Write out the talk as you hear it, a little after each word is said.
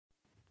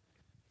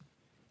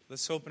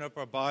Let's open up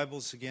our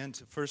Bibles again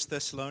to 1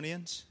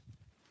 Thessalonians.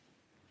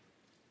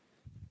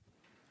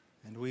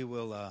 And we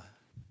will,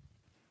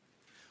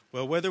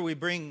 whether we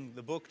bring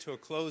the book to a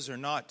close or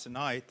not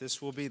tonight,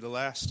 this will be the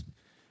last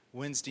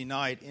Wednesday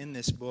night in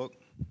this book.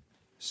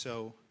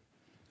 So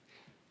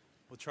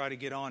we'll try to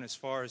get on as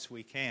far as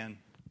we can.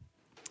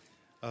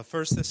 1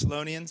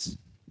 Thessalonians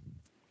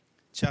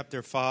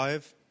chapter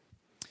 5.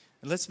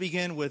 And let's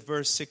begin with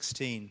verse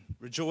 16.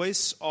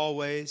 Rejoice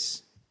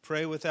always,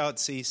 pray without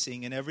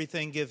ceasing, and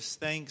everything gives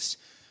thanks,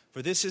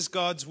 for this is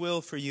God's will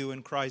for you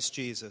in Christ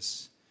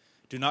Jesus.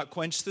 Do not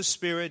quench the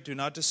Spirit, do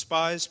not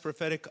despise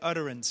prophetic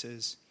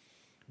utterances,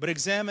 but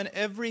examine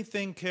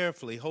everything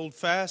carefully. Hold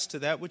fast to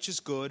that which is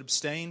good,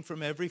 abstain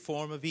from every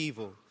form of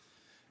evil.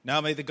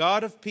 Now may the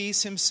God of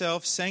peace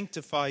himself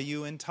sanctify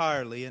you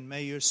entirely, and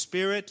may your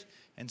spirit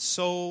and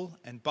soul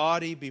and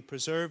body be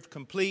preserved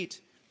complete,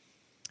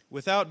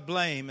 without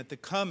blame at the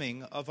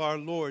coming of our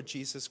Lord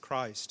Jesus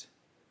Christ.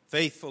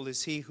 Faithful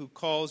is he who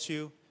calls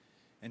you,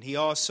 and he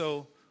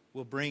also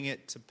will bring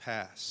it to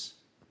pass.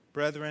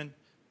 Brethren,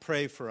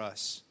 pray for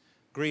us.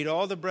 Greet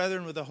all the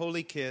brethren with a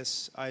holy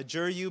kiss. I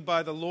adjure you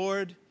by the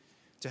Lord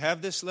to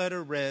have this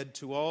letter read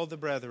to all the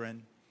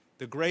brethren.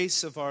 The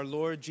grace of our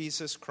Lord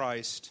Jesus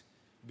Christ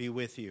be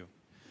with you.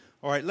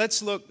 All right,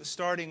 let's look,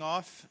 starting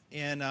off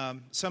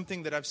in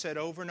something that I've said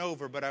over and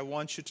over, but I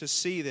want you to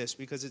see this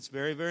because it's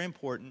very, very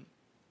important.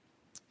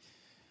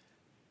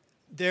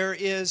 There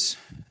is,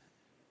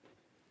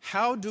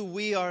 how do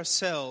we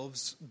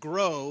ourselves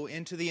grow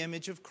into the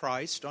image of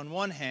Christ on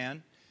one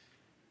hand,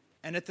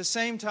 and at the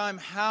same time,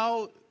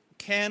 how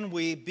can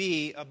we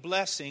be a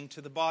blessing to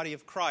the body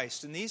of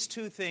Christ? And these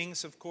two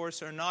things, of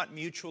course, are not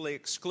mutually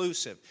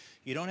exclusive.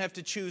 You don't have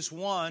to choose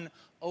one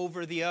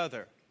over the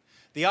other.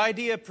 The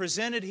idea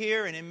presented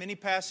here and in many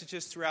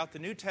passages throughout the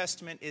New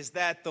Testament is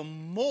that the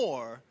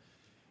more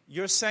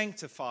you're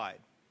sanctified,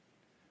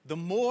 the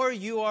more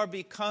you are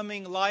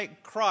becoming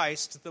like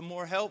Christ, the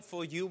more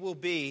helpful you will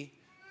be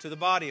to the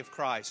body of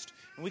Christ.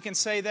 And we can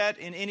say that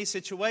in any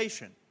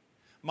situation.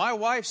 My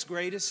wife's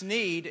greatest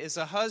need is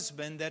a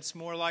husband that's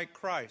more like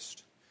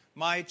Christ.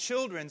 My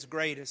children's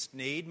greatest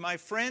need, my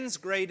friend's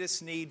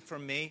greatest need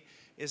from me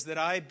is that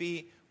I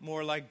be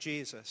more like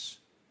Jesus.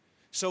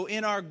 So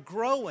in our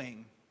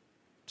growing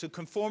to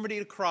conformity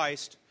to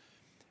Christ,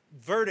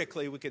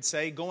 vertically, we could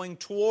say, going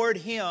toward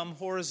Him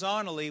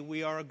horizontally,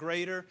 we are a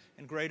greater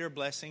and greater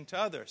blessing to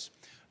others.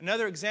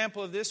 Another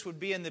example of this would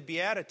be in the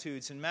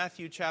Beatitudes in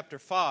Matthew chapter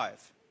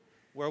 5,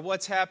 where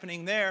what's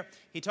happening there,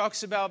 he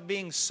talks about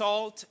being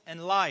salt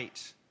and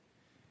light.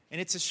 And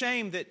it's a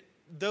shame that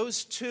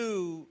those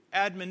two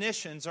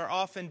admonitions are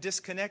often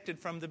disconnected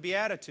from the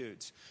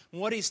Beatitudes. And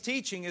what he's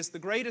teaching is the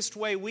greatest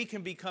way we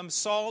can become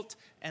salt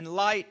and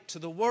light to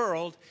the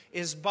world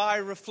is by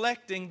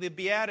reflecting the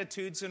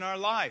Beatitudes in our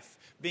life.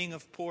 Being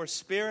of poor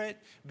spirit,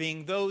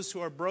 being those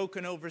who are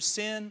broken over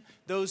sin,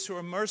 those who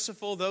are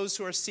merciful, those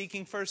who are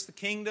seeking first the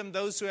kingdom,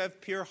 those who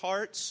have pure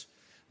hearts.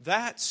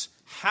 That's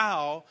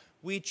how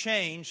we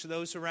change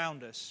those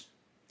around us.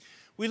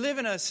 We live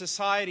in a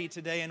society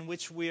today in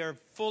which we are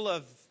full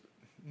of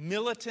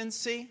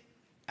militancy,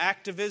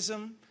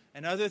 activism,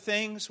 and other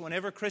things.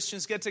 Whenever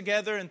Christians get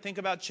together and think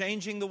about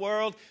changing the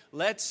world,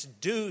 let's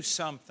do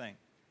something.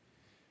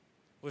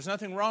 Well, there's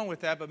nothing wrong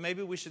with that, but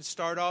maybe we should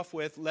start off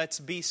with, let's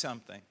be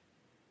something.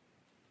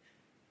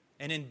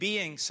 And in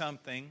being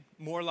something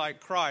more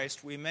like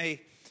Christ, we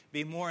may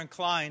be more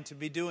inclined to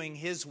be doing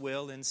His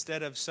will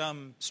instead of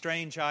some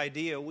strange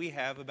idea we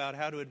have about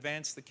how to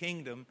advance the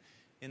kingdom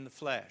in the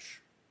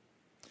flesh.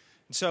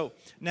 And so,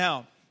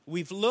 now,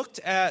 we've looked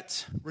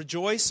at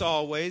rejoice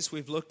always.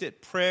 We've looked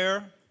at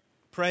prayer,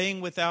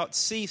 praying without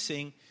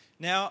ceasing.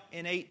 Now,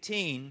 in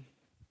 18,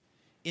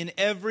 in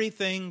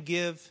everything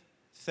give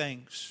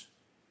thanks.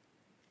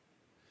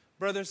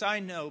 Brothers, I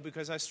know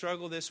because I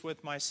struggle this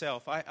with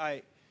myself.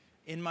 I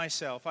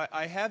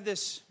have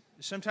this,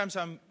 sometimes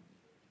I'm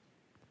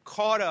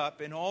caught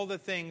up in all the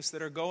things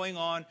that are going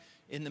on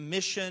in the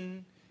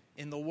mission,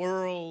 in the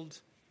world,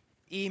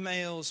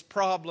 emails,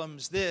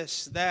 problems,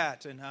 this,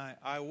 that, and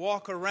I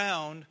walk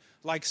around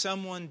like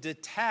someone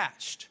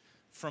detached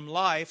from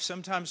life,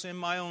 sometimes in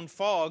my own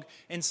fog,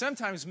 and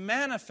sometimes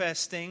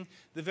manifesting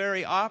the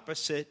very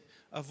opposite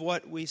of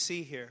what we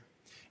see here.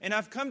 And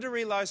I've come to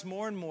realize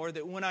more and more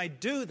that when I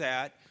do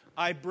that,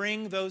 I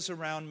bring those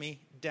around me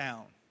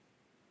down.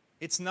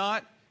 It's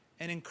not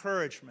an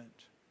encouragement.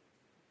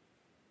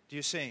 Do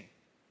you see?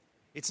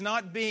 It's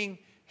not being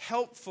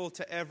helpful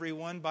to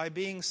everyone by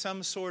being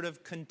some sort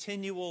of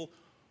continual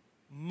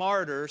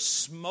martyr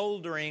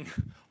smoldering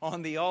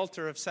on the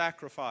altar of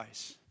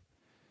sacrifice.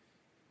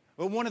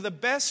 But one of the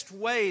best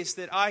ways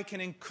that I can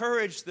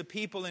encourage the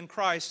people in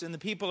Christ and the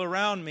people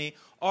around me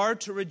are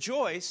to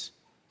rejoice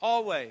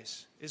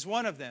always, is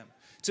one of them.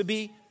 To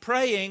be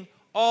praying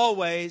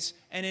always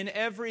and in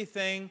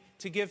everything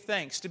to give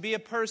thanks. To be a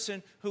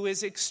person who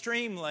is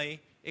extremely,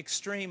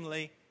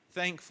 extremely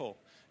thankful.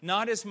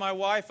 Not as my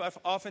wife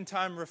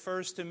oftentimes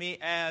refers to me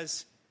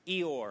as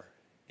Eeyore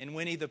in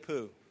Winnie the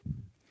Pooh.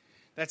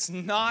 That's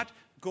not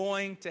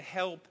going to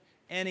help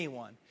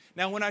anyone.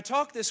 Now, when I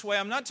talk this way,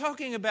 I'm not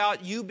talking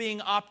about you being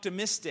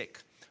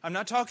optimistic. I'm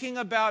not talking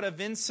about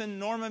a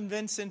Norman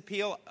Vincent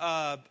Peale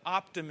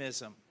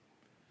optimism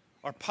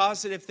or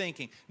positive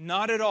thinking.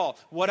 Not at all.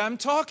 What I'm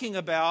talking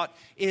about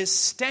is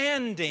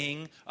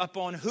standing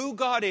upon who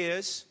God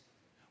is,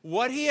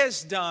 what He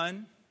has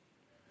done,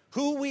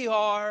 who we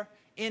are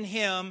in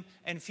Him,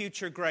 and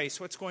future grace.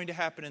 What's going to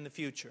happen in the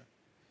future?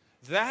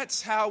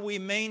 That's how we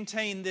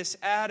maintain this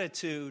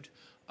attitude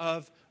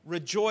of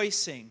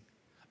rejoicing,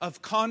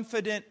 of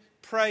confident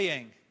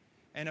praying,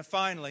 and of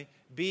finally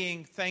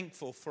being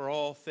thankful for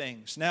all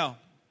things. Now,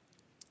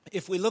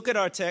 if we look at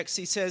our text,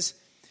 he says,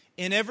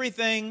 in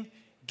everything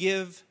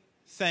give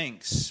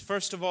thanks.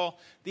 First of all,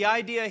 the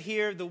idea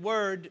here, the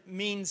word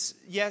means,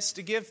 yes,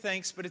 to give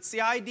thanks, but it's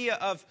the idea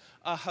of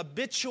a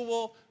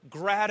habitual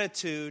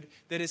gratitude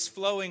that is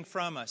flowing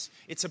from us.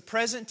 It's a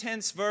present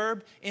tense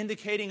verb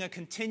indicating a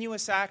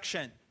continuous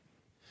action.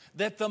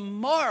 That the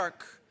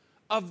mark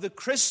of the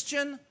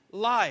Christian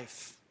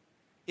life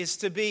is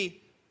to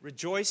be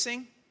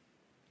rejoicing.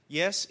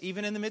 Yes,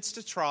 even in the midst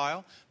of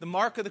trial. The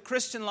mark of the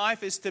Christian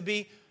life is to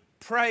be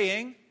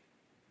praying,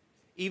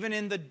 even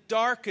in the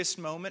darkest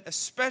moment,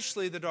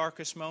 especially the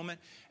darkest moment.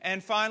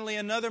 And finally,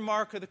 another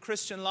mark of the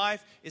Christian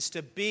life is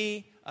to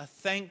be a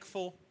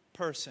thankful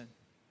person.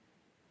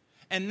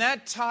 And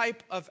that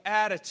type of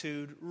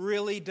attitude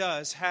really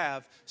does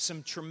have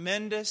some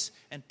tremendous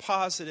and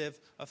positive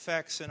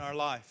effects in our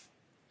life.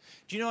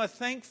 Do you know, a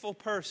thankful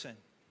person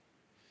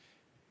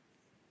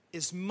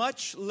is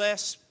much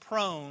less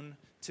prone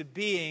to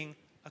being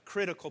a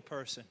critical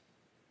person.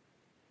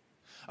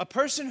 A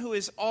person who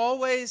is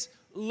always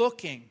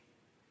looking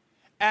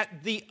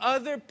at the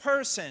other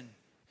person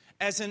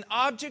as an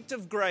object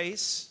of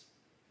grace,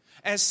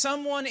 as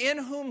someone in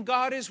whom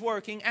God is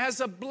working,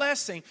 as a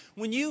blessing.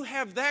 When you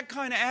have that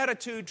kind of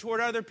attitude toward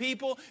other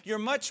people, you're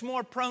much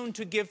more prone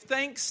to give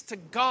thanks to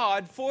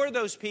God for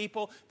those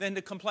people than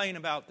to complain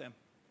about them.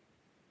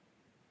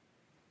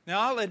 Now,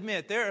 I'll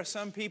admit, there are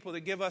some people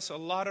that give us a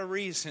lot of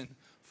reason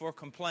for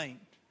complaint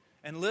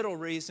and little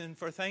reason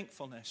for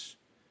thankfulness.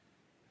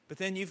 But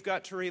then you've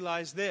got to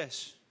realize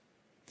this.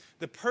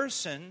 The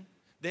person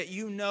that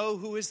you know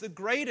who is the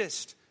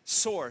greatest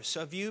source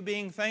of you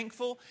being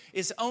thankful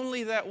is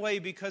only that way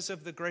because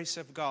of the grace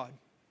of God.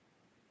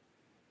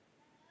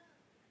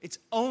 It's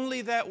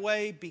only that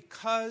way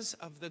because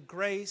of the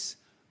grace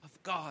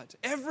of God.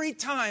 Every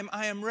time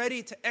I am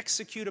ready to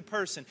execute a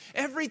person,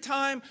 every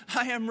time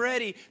I am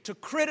ready to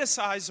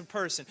criticize a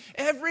person,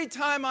 every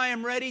time I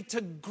am ready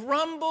to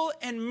grumble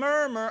and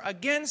murmur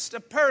against a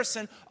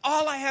person,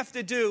 all I have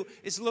to do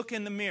is look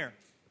in the mirror.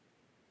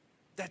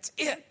 That's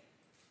it.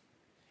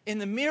 In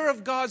the mirror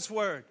of God's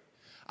Word.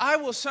 I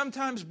will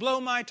sometimes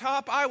blow my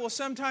top. I will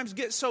sometimes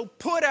get so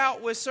put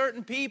out with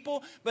certain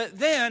people. But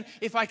then,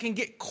 if I can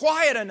get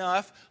quiet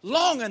enough,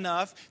 long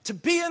enough, to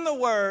be in the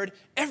Word,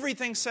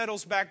 everything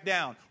settles back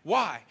down.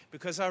 Why?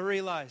 Because I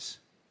realize,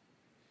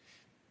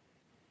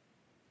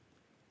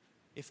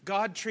 if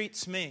God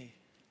treats me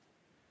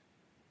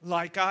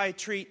like I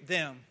treat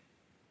them,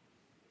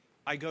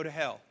 I go to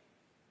hell.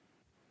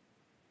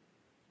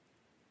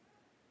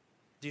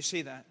 Do you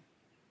see that?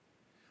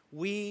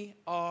 We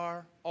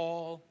are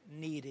all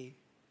needy.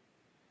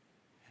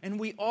 And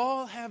we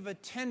all have a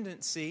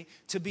tendency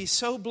to be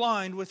so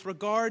blind with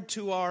regard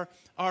to our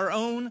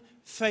own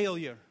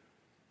failure.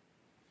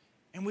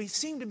 And we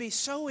seem to be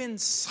so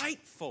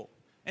insightful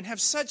and have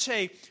such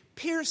a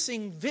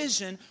piercing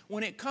vision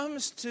when it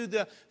comes to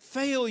the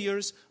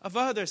failures of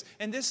others.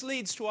 And this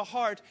leads to a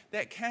heart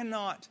that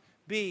cannot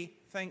be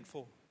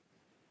thankful.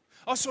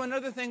 Also,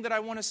 another thing that I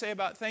want to say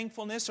about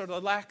thankfulness, or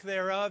the lack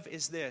thereof,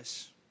 is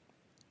this.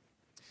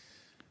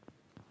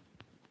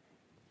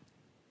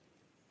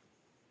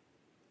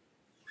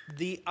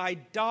 The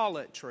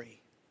idolatry,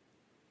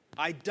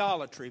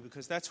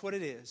 because that's what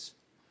it is,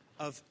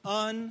 of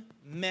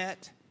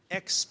unmet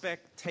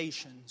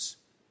expectations,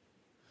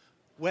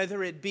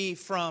 whether it be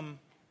from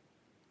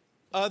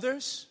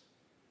others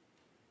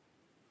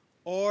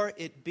or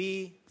it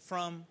be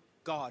from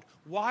God.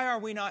 Why are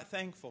we not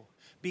thankful?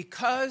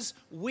 Because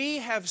we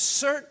have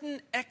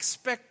certain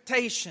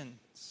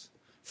expectations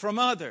from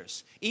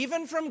others,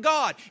 even from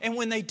God. And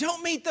when they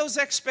don't meet those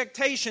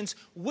expectations,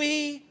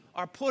 we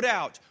are put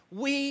out.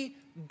 We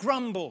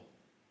grumble.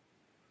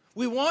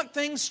 We want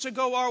things to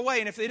go our way.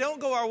 And if they don't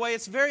go our way,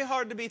 it's very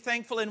hard to be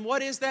thankful. And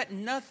what is that?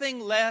 Nothing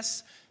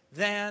less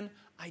than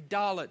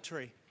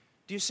idolatry.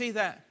 Do you see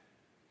that?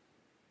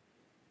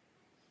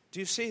 Do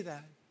you see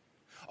that?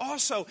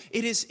 Also,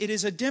 it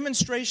is a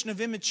demonstration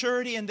of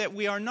immaturity in that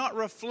we are not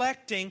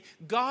reflecting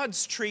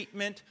God's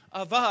treatment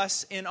of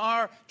us in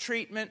our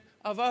treatment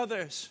of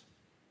others.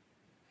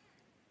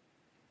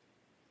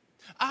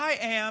 I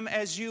am,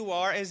 as you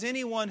are, as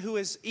anyone who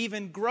is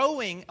even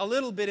growing a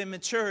little bit in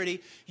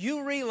maturity,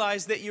 you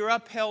realize that you're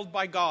upheld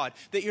by God,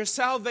 that your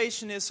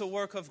salvation is a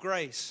work of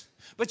grace.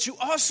 But you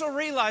also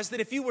realize that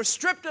if you were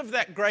stripped of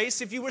that grace,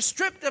 if you were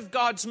stripped of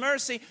God's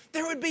mercy,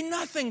 there would be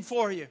nothing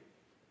for you.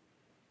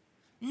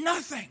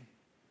 Nothing.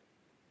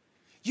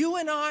 You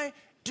and I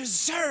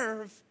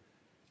deserve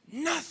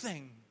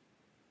nothing.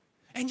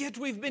 And yet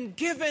we've been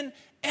given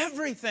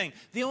everything.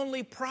 The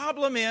only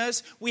problem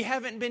is we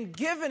haven't been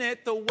given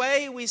it the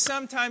way we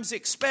sometimes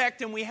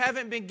expect, and we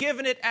haven't been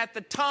given it at the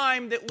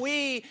time that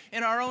we,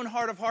 in our own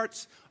heart of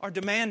hearts, are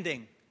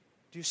demanding.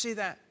 Do you see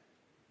that?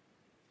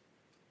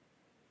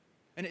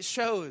 And it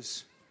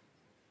shows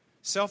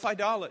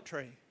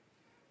self-idolatry,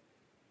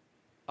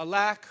 a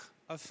lack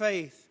of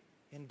faith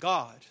in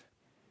God,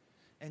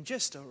 and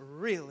just a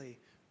really,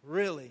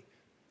 really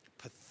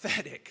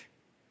pathetic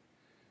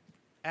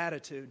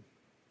attitude.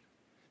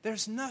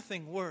 There's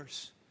nothing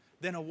worse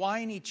than a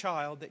whiny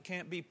child that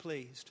can't be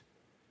pleased,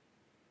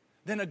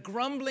 than a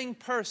grumbling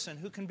person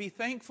who can be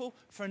thankful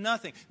for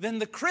nothing, than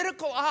the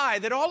critical eye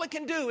that all it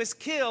can do is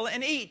kill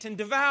and eat and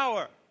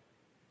devour.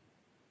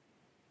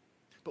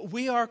 But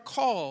we are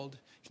called,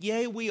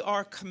 yea, we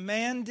are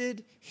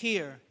commanded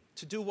here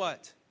to do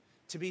what?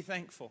 To be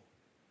thankful.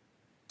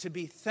 To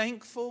be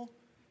thankful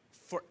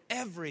for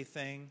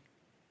everything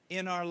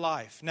in our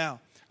life.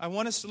 Now, I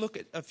want us to look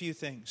at a few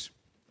things.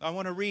 I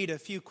want to read a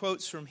few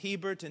quotes from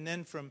Hebert and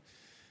then from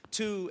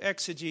two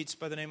exegetes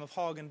by the name of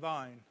Hogg and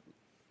Vine,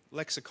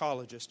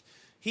 lexicologist.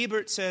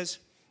 Hebert says,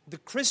 "The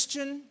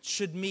Christian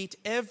should meet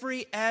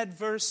every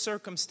adverse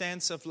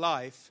circumstance of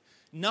life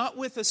not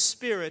with a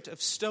spirit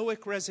of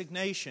stoic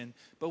resignation,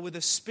 but with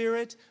a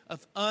spirit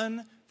of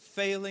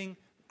unfailing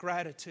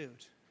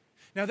gratitude."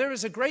 Now, there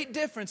is a great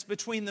difference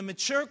between the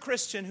mature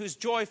Christian who's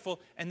joyful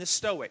and the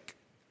stoic.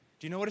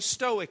 Do you know what a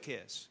stoic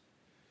is?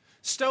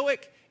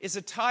 Stoic is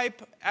a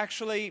type,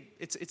 actually,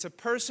 it's a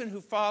person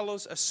who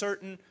follows a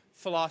certain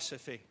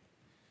philosophy.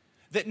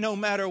 That no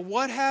matter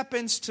what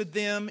happens to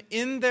them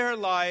in their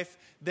life,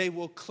 they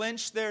will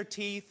clench their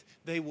teeth,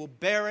 they will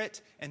bear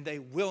it, and they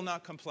will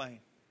not complain.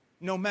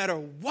 No matter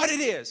what it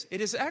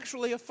is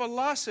actually a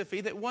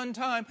philosophy that one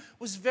time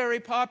was very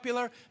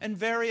popular and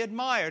very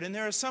admired. And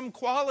there are some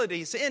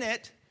qualities in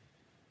it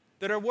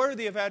that are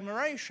worthy of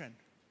admiration.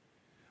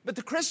 But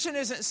the Christian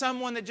isn't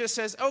someone that just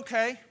says,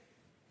 okay,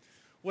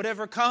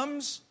 whatever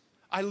comes,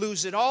 I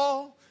lose it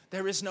all,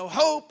 there is no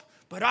hope,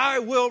 but I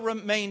will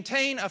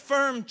maintain a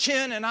firm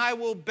chin and I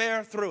will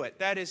bear through it.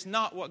 That is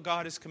not what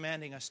God is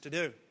commanding us to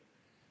do.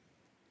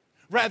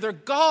 Rather,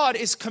 God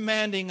is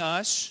commanding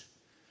us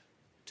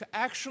to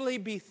actually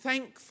be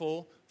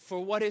thankful for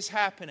what is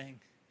happening.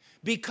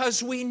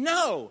 Because we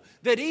know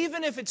that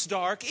even if it's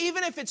dark,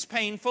 even if it's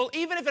painful,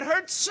 even if it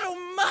hurts so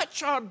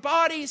much our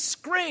body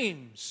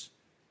screams,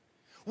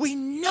 we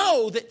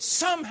know that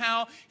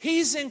somehow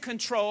He's in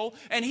control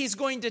and He's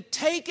going to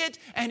take it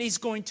and He's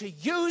going to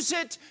use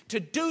it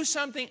to do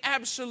something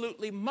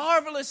absolutely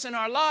marvelous in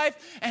our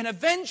life. And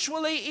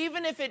eventually,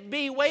 even if it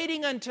be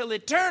waiting until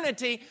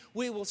eternity,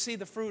 we will see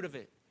the fruit of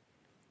it.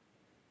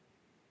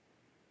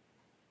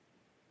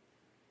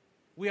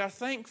 We are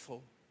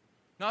thankful,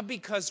 not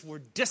because we're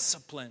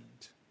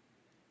disciplined.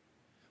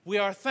 We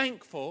are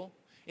thankful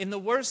in the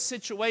worst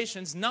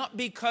situations, not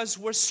because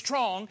we're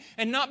strong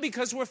and not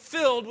because we're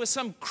filled with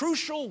some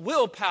crucial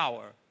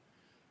willpower.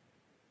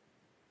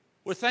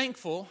 We're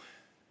thankful,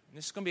 and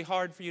this is going to be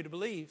hard for you to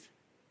believe,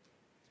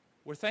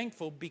 we're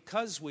thankful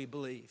because we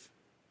believe.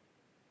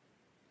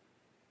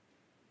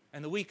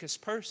 And the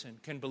weakest person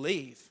can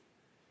believe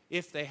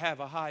if they have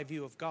a high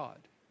view of God.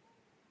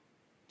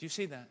 Do you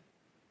see that?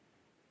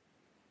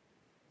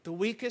 The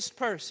weakest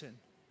person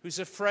who's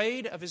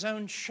afraid of his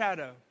own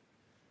shadow,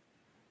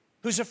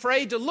 who's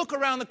afraid to look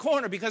around the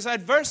corner because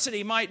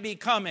adversity might be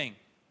coming,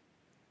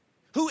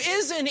 who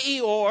is an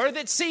Eeyore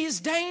that sees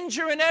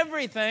danger in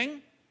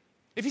everything.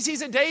 If he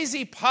sees a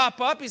daisy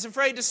pop up, he's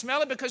afraid to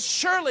smell it because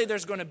surely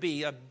there's going to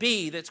be a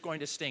bee that's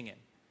going to sting him.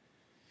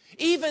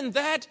 Even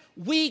that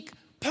weak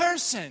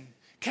person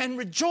can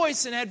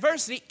rejoice in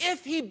adversity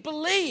if he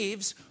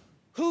believes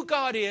who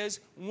God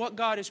is and what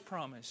God has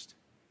promised.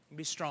 And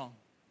be strong.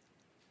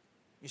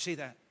 You see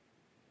that?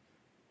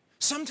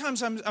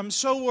 Sometimes I'm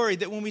so worried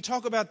that when we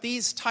talk about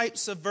these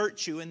types of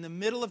virtue in the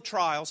middle of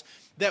trials,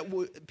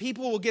 that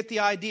people will get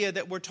the idea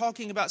that we're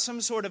talking about some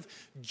sort of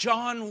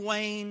John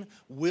Wayne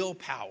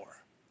willpower.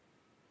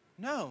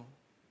 No.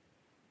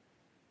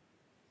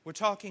 We're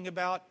talking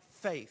about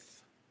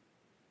faith.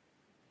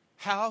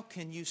 How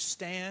can you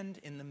stand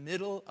in the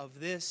middle of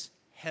this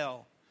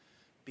hell?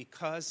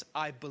 Because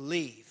I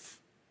believe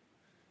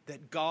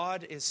that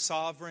God is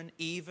sovereign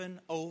even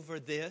over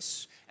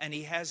this, and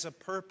He has a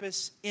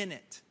purpose in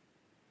it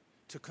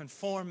to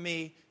conform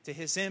me to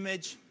His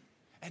image,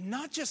 and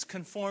not just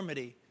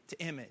conformity to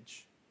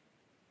image,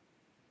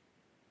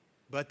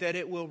 but that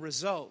it will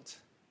result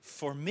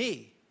for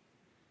me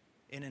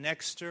in an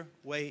extra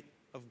weight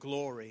of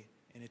glory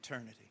in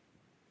eternity.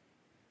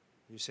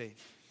 You see.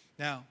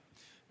 Now,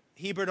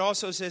 Hebert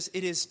also says,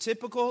 it is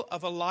typical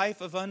of a life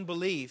of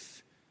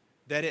unbelief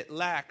that it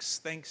lacks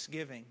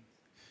thanksgiving.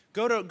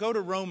 Go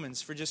to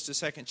Romans for just a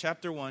second,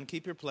 chapter 1.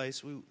 Keep your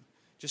place. We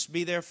just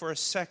be there for a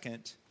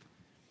second.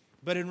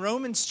 But in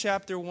Romans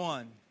chapter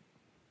 1,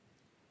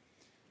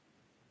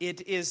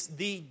 it is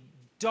the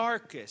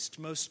darkest,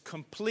 most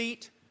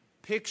complete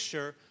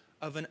picture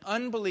of an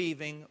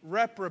unbelieving,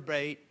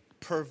 reprobate,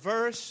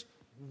 perverse,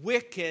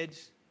 wicked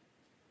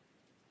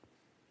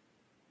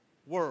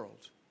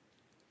world.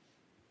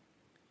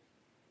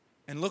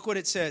 And look what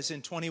it says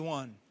in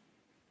 21.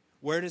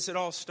 Where does it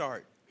all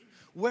start?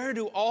 Where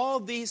do all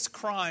these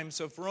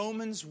crimes of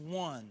Romans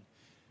 1,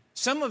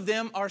 some of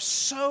them are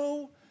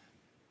so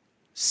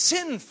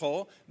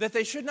sinful that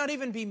they should not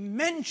even be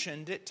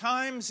mentioned at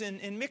times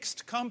in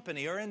mixed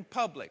company or in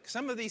public.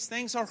 Some of these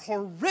things are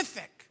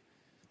horrific.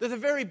 They're the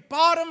very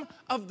bottom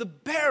of the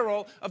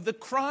barrel of the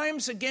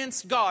crimes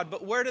against God.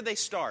 But where do they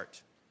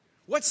start?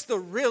 What's the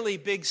really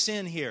big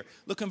sin here?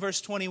 Look in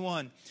verse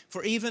 21.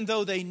 For even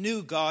though they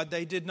knew God,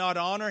 they did not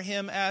honor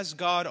Him as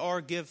God or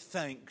give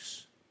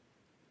thanks.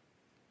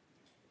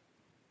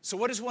 So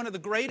what is one of the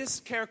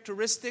greatest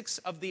characteristics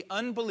of the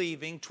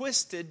unbelieving,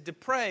 twisted,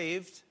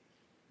 depraved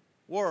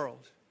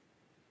world?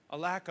 A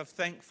lack of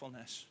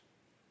thankfulness.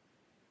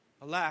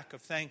 A lack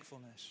of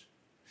thankfulness.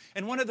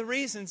 And one of the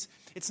reasons,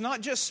 it's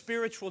not just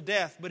spiritual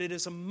death, but it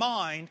is a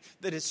mind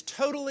that is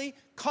totally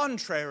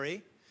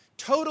contrary,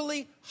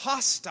 totally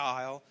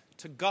hostile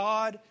to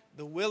God,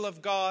 the will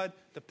of God,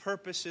 the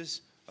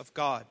purposes of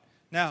God.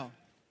 Now,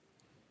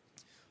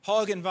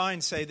 Hogg and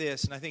Vine say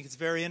this, and I think it's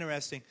very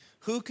interesting.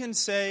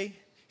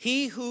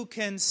 He who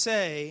can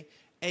say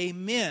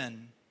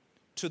amen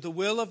to the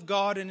will of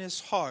God in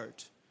his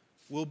heart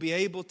will be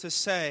able to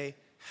say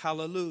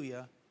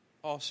hallelujah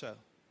also.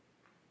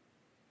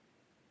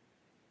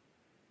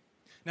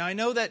 Now, I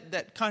know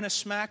that kind of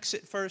smacks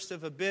at first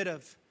of a bit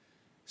of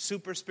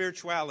super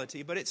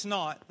spirituality, but it's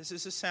not. This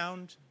is a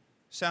sound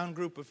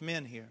group of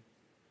men here.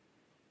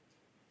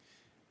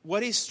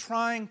 What he's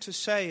trying to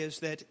say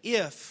is that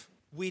if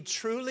we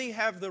truly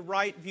have the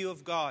right view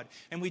of God,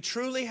 and we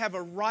truly have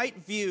a right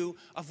view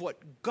of what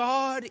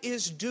God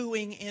is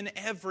doing in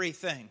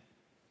everything,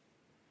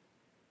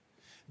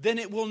 then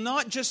it will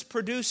not just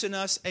produce in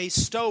us a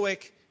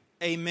stoic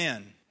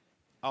amen,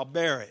 I'll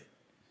bear it,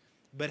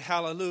 but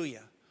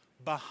hallelujah.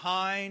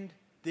 Behind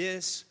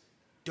this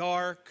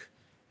dark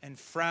and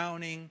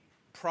frowning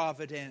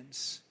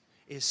providence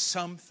is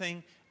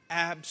something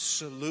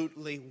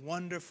absolutely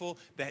wonderful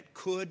that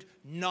could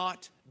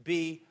not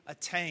be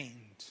attained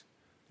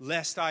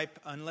unless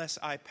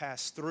I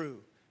pass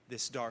through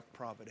this dark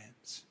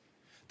providence.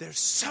 There's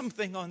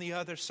something on the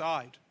other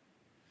side.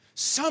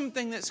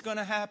 Something that's going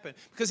to happen.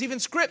 Because even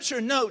Scripture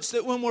notes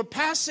that when we're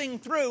passing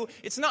through,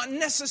 it's not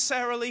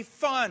necessarily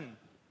fun.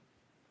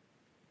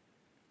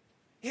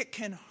 It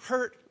can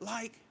hurt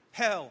like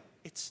hell.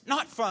 It's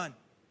not fun.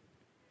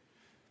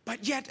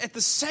 But yet at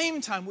the same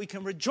time we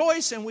can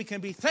rejoice and we can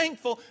be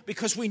thankful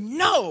because we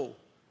know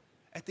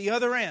at the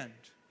other end,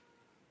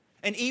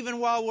 and even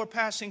while we're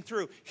passing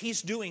through,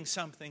 He's doing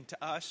something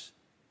to us.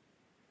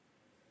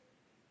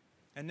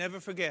 And never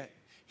forget,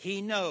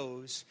 He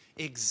knows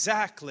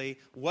exactly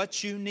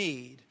what you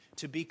need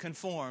to be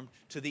conformed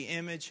to the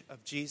image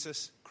of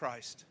Jesus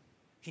Christ.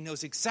 He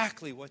knows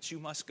exactly what you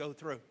must go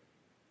through.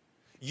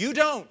 You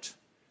don't.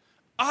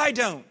 I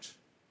don't.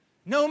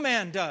 No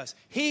man does.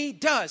 He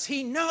does.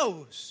 He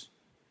knows.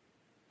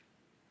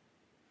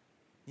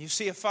 You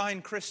see a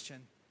fine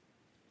Christian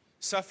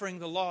suffering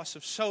the loss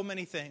of so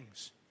many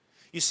things.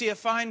 You see a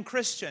fine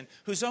Christian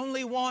who's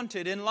only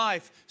wanted in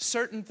life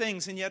certain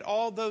things, and yet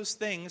all those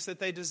things that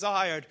they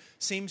desired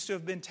seems to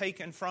have been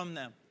taken from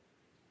them.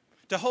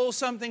 To hold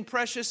something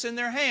precious in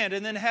their hand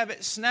and then have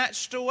it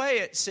snatched away,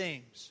 it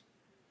seems.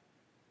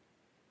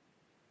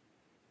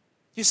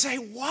 You say,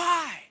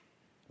 why?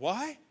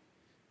 Why?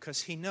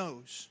 Because He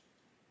knows.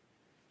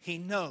 He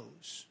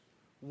knows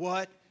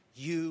what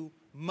you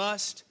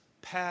must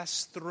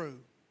pass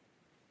through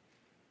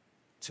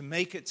to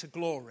make it to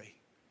glory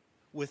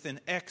with an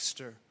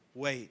extra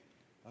weight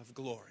of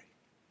glory.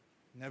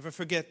 Never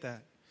forget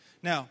that.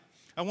 Now,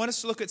 I want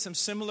us to look at some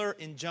similar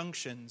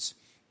injunctions.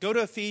 Go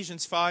to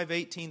Ephesians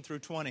 5:18 through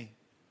 20.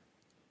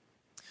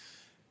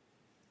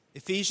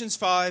 Ephesians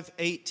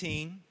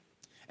 5:18.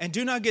 And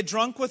do not get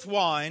drunk with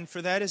wine,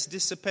 for that is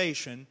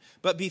dissipation,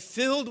 but be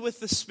filled with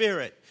the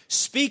Spirit,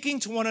 speaking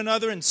to one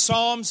another in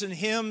psalms and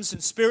hymns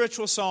and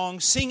spiritual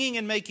songs, singing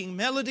and making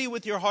melody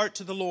with your heart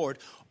to the Lord,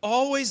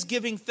 always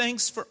giving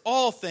thanks for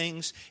all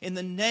things in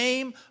the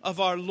name of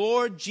our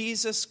Lord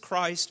Jesus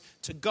Christ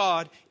to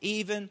God,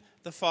 even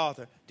the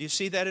Father. Do you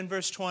see that in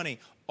verse 20?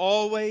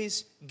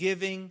 Always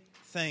giving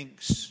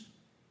thanks.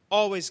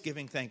 Always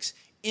giving thanks.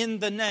 In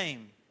the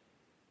name.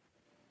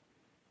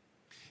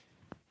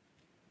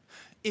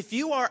 If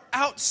you are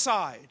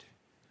outside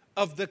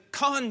of the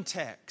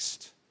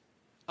context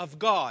of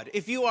God,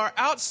 if you are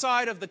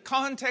outside of the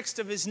context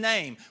of His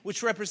name,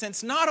 which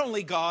represents not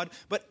only God,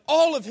 but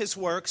all of His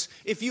works,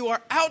 if you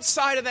are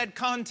outside of that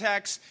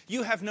context,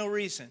 you have no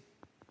reason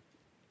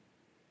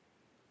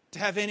to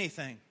have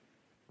anything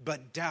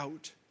but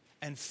doubt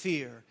and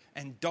fear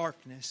and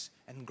darkness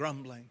and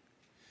grumbling.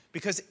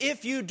 Because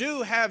if you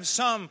do have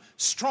some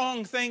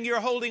strong thing you're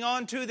holding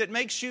on to that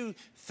makes you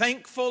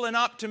thankful and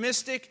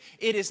optimistic,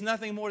 it is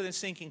nothing more than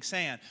sinking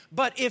sand.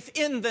 But if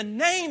in the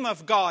name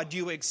of God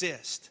you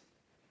exist,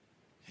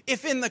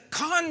 if in the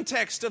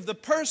context of the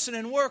person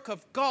and work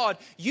of God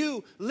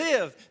you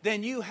live,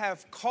 then you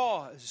have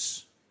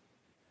cause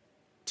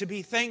to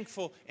be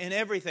thankful in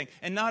everything.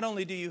 And not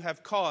only do you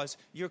have cause,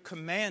 you're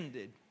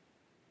commanded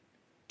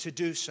to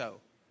do so.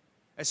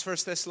 As 1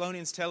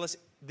 Thessalonians tell us,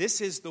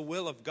 this is the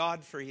will of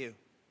God for you.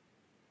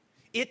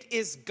 It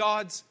is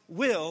God's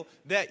will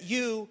that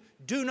you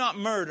do not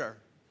murder.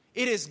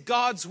 It is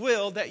God's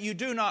will that you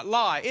do not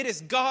lie. It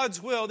is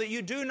God's will that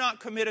you do not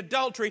commit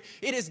adultery.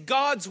 It is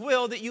God's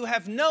will that you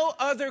have no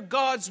other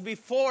gods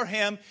before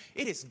Him.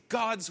 It is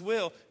God's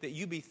will that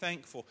you be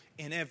thankful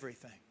in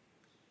everything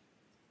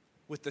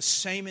with the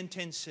same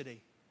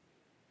intensity.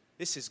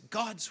 This is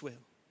God's will.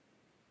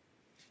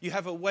 You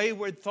have a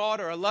wayward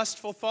thought or a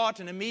lustful thought,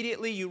 and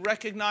immediately you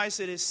recognize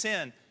it as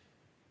sin.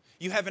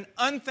 You have an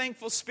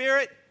unthankful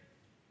spirit,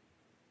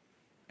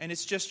 and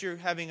it's just you're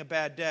having a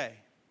bad day.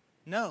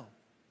 No.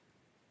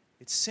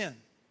 It's sin.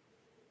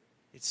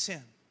 It's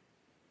sin.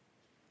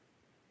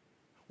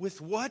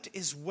 With what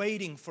is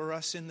waiting for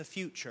us in the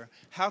future,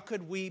 how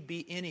could we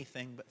be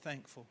anything but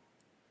thankful?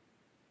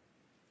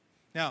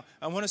 Now,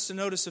 I want us to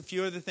notice a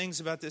few other things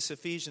about this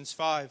Ephesians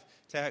 5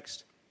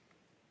 text.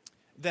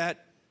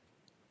 That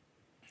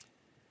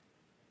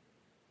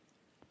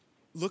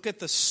look at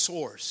the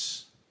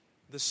source.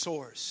 The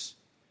source.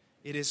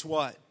 It is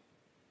what?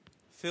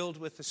 Filled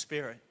with the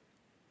Spirit.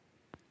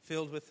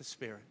 Filled with the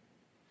Spirit.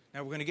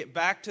 Now, we're going to get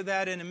back to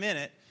that in a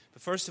minute.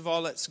 But first of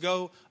all, let's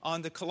go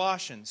on to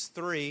Colossians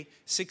 3,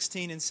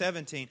 16 and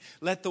 17.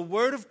 Let the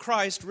word of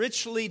Christ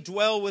richly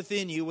dwell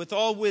within you with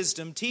all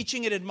wisdom,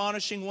 teaching and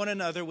admonishing one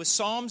another with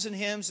psalms and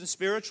hymns and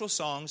spiritual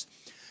songs,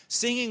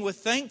 singing with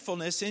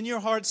thankfulness in your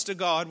hearts to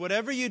God.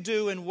 Whatever you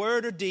do in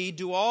word or deed,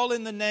 do all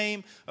in the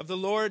name of the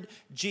Lord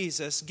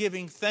Jesus,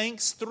 giving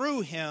thanks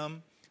through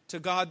Him to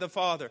God the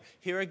Father.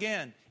 Here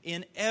again,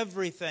 in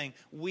everything,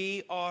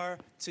 we are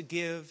to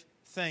give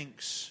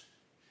thanks.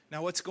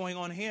 Now, what's going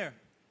on here?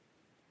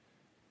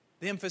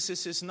 The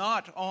emphasis is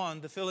not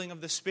on the filling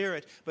of the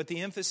Spirit, but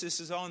the emphasis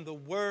is on the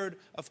Word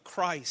of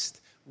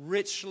Christ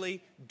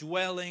richly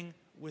dwelling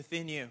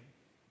within you.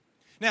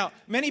 Now,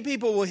 many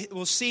people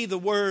will see the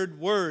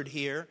word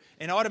here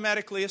and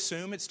automatically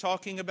assume it's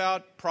talking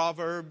about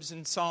Proverbs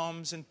and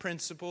Psalms and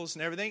principles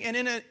and everything.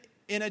 And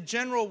in a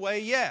general way,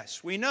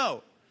 yes, we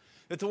know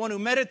that the one who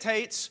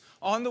meditates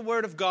on the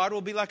Word of God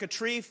will be like a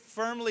tree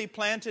firmly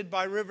planted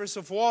by rivers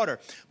of water.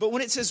 But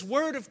when it says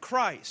Word of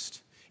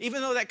Christ,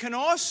 even though that can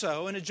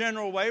also, in a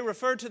general way,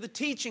 refer to the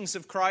teachings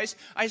of Christ,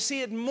 I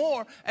see it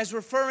more as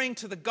referring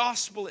to the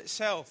gospel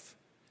itself,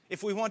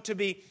 if we want to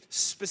be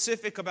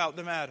specific about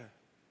the matter.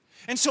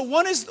 And so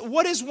what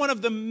is one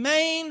of the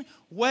main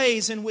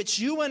ways in which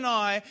you and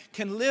I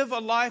can live a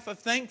life of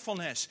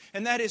thankfulness?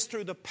 And that is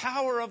through the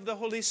power of the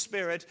Holy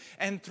Spirit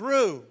and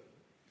through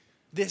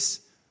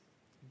this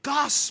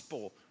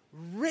gospel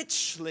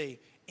richly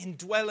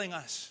indwelling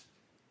us.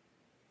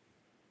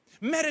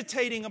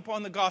 Meditating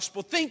upon the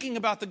gospel, thinking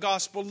about the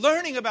gospel,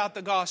 learning about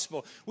the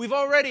gospel. We've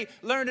already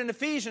learned in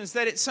Ephesians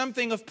that it's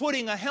something of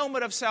putting a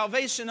helmet of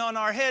salvation on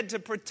our head to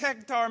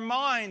protect our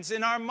minds.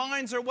 And our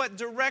minds are what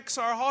directs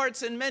our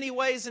hearts in many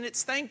ways, and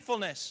it's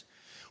thankfulness.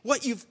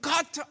 What you've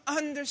got to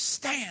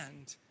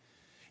understand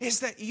is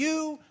that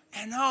you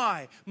and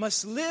I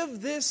must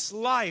live this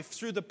life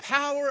through the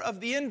power of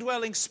the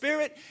indwelling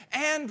Spirit,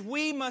 and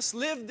we must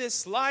live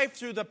this life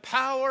through the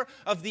power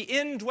of the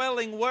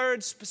indwelling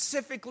Word,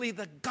 specifically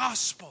the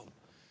gospel,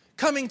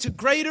 coming to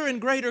greater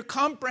and greater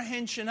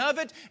comprehension of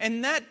it,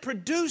 and that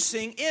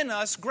producing in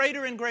us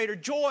greater and greater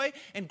joy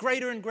and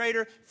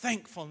greater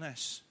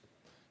thankfulness.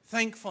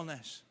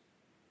 Thankfulness.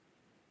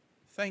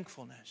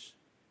 Thankfulness.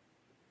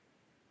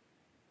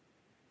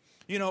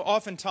 You know,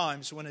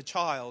 oftentimes when a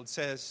child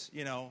says,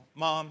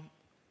 Mom,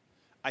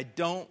 I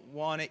don't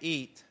want to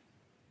eat.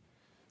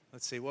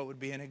 Let's see, what would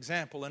be an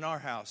example in our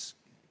house?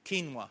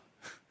 Quinoa.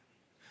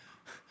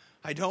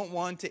 I don't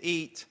want to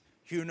eat,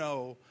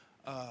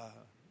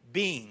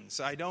 beans.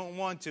 I don't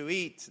want to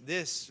eat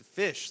this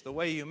fish the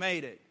way you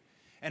made it.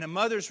 And a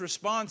mother's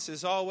response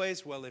is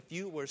always, well, if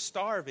you were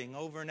starving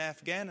over in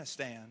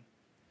Afghanistan,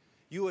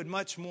 you would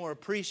much more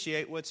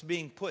appreciate what's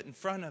being put in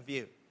front of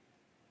you.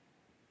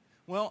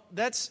 Well,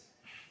 that's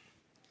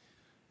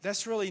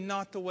really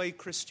not the way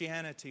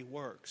Christianity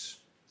works.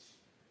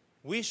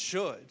 We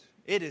should.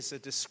 It is a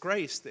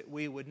disgrace that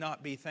we would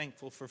not be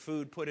thankful for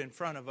food put in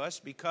front of us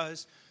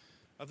because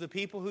of the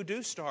people who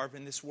do starve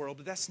in this world.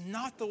 But that's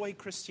not the way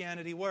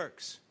Christianity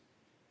works.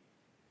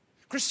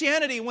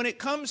 Christianity, when it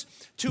comes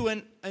to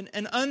an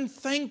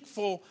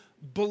unthankful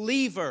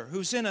believer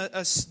who's in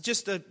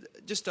just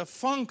a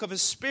funk of a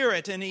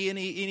spirit and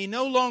he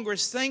no longer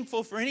is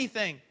thankful for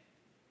anything,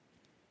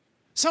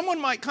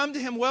 someone might come to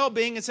him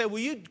well-being and say, well,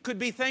 you could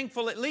be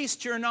thankful at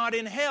least you're not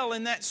in hell,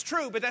 and that's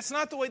true, but that's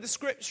not the way the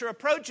Scripture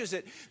approaches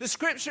it. The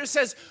Scripture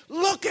says,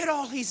 look at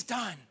all He's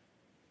done.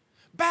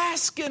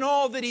 Bask in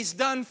all that He's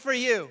done for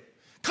you.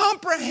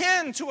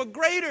 Comprehend to a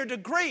greater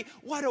degree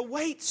what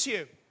awaits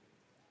you.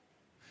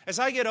 As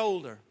I get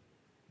older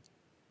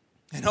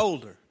and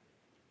older,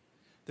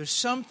 there's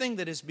something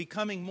that is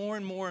becoming more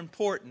and more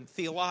important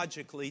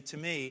theologically to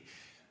me.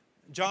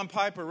 John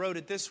Piper wrote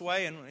it this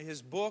way in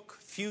his book,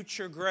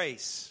 Future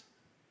Grace.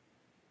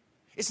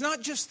 It's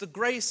not just the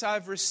grace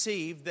I've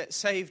received that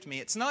saved me.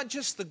 It's not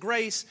just the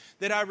grace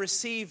that I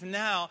receive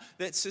now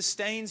that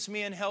sustains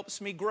me and helps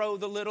me grow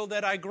the little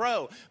that I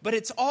grow. But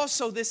it's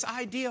also this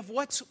idea of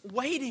what's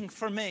waiting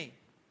for me.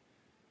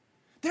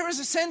 There is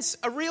a sense,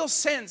 a real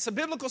sense, a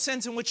biblical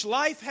sense in which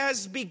life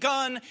has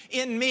begun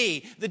in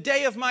me, the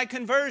day of my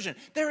conversion.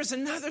 There is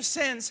another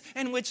sense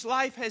in which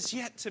life has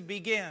yet to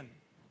begin.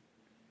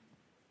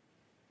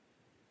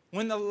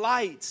 When the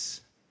lights,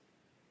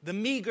 the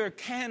meager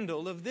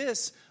candle of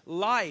this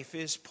life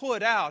is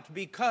put out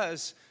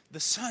because the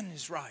sun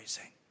is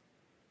rising.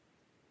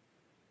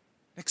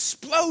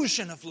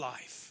 Explosion of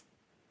life.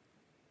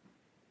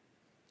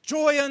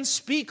 Joy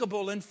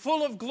unspeakable and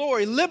full of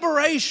glory.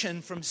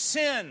 Liberation from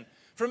sin,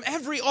 from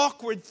every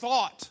awkward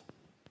thought.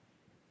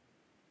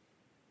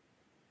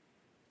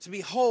 To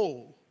be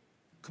whole,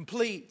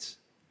 complete,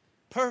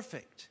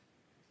 perfect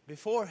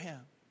before Him.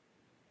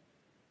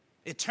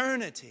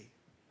 Eternity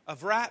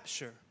of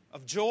rapture,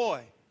 of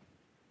joy.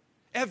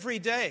 Every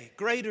day,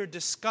 greater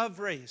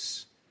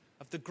discoveries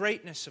of the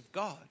greatness of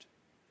God.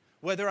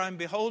 Whether I'm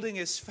beholding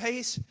His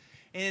face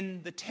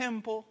in the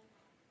temple,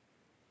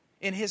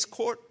 in His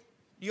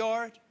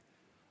courtyard,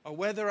 or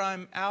whether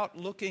I'm out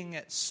looking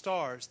at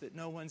stars that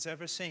no one's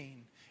ever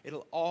seen,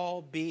 it'll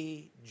all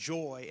be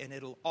joy and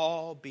it'll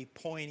all be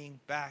pointing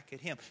back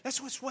at Him.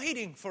 That's what's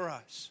waiting for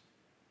us.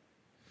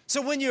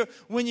 So when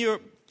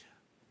you're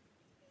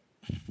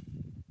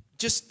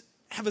just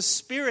have a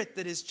spirit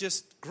that is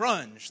just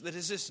grunge, that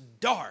is just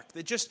dark,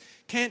 that just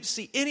can't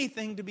see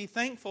anything to be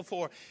thankful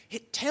for,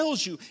 it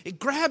tells you, it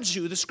grabs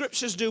you, the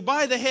Scriptures do,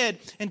 by the head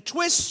and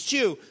twists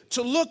you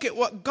to look at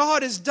what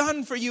God has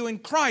done for you in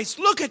Christ.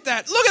 Look at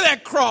that. Look at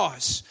that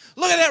cross.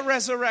 Look at that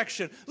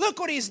resurrection. Look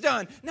what He's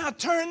done. Now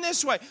turn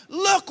this way.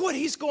 Look what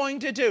He's going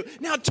to do.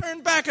 Now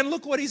turn back and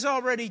look what He's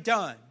already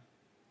done.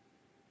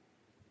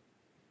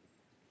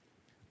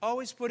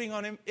 Always putting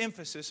on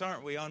emphasis,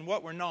 aren't we, on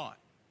what we're not.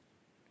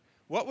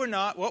 What we're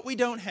not, what we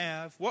don't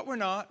have, what we're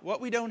not,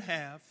 what we don't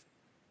have.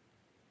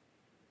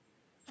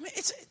 I mean,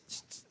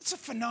 it's a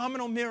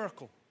phenomenal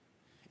miracle.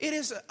 It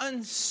is an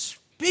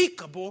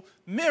unspeakable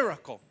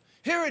miracle.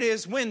 Here it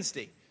is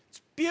Wednesday. It's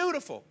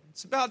beautiful.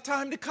 It's about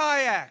time to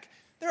kayak.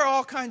 There are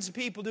all kinds of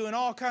people doing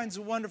all kinds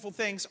of wonderful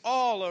things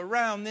all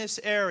around this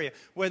area,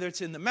 whether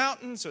it's in the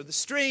mountains or the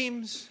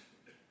streams.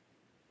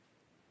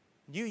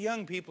 You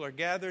young people are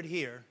gathered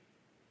here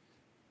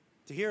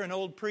to hear an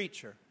old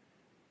preacher.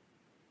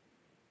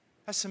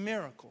 That's a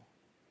miracle.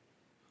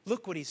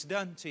 Look what He's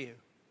done to you.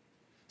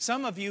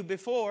 Some of you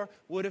before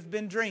would have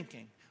been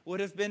drinking, would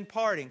have been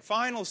partying.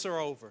 Finals are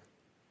over.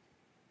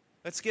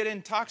 Let's get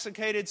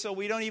intoxicated so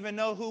we don't even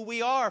know who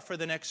we are for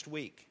the next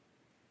week.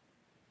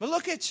 But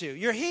look at you.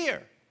 You're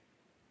here.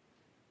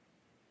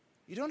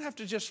 You don't have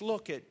to just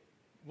look at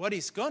what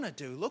He's going to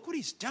do. Look what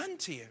He's done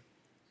to you.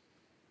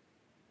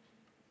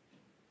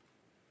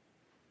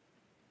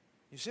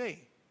 You see?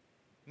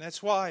 And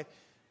that's why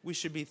we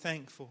should be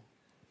thankful.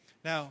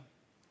 Now,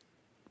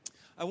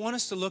 I want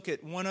us to look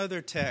at one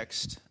other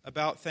text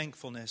about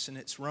thankfulness, and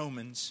it's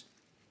Romans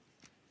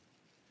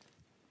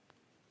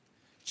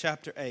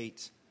chapter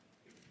 8.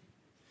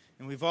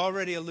 And we've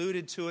already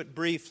alluded to it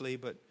briefly,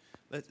 but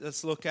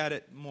let's look at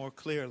it more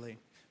clearly.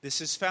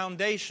 This is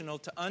foundational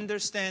to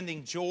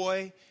understanding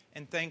joy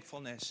and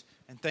thankfulness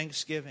and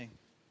thanksgiving.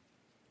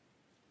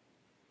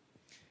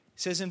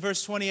 It says in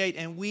verse 28,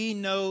 and we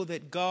know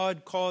that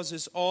God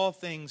causes all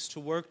things to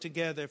work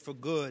together for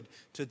good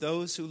to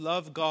those who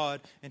love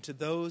God and to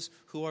those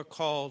who are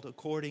called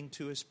according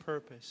to His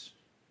purpose.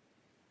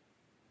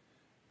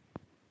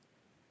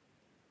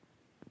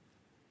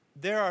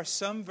 There are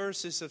some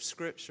verses of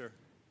Scripture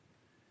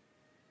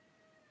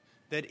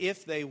that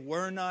if they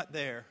were not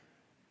there,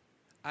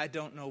 I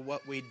don't know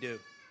what we'd do.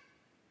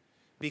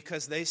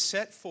 Because they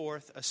set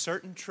forth a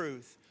certain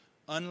truth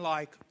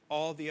unlike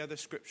all the other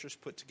Scriptures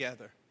put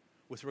together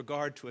with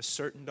regard to a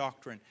certain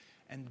doctrine.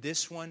 And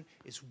this one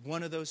is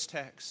one of those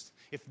texts.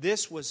 If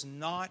this was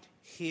not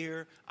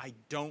here, I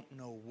don't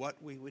know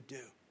what we would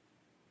do.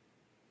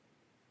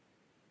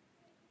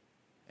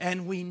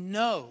 And we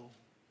know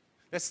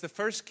that's the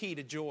first key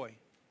to joy.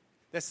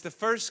 That's the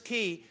first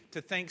key to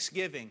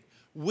thanksgiving.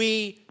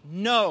 We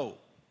know.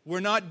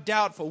 We're not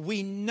doubtful.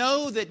 We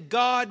know that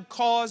God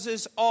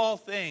causes all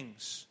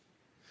things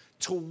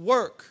to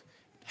work.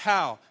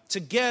 How?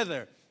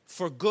 Together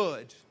for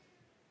good.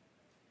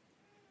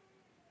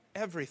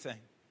 Everything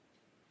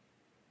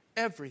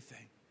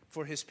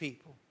for His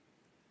people.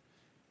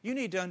 You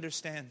need to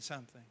understand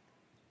something.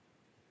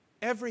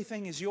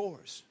 Everything is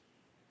yours.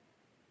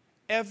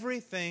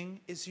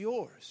 Everything is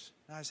yours.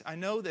 I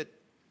know that,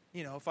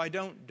 if I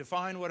don't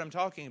define what I'm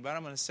talking about,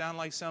 I'm going to sound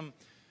like some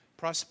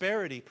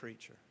prosperity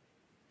preacher.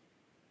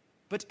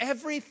 But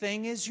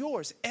everything is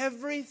yours.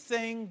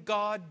 Everything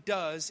God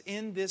does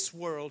in this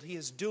world, He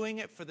is doing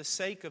it for the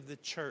sake of the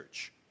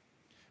church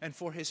and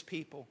for His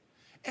people.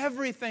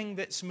 Everything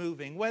that's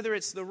moving, whether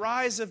it's the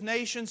rise of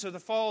nations or the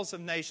falls of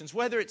nations,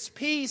 whether it's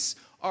peace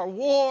or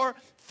war,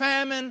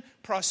 famine,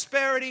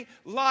 prosperity,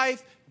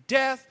 life,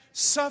 death,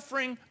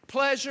 suffering,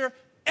 pleasure,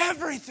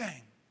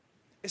 everything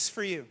is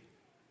for you.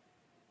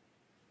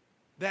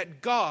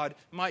 That God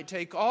might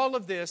take all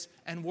of this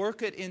and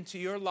work it into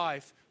your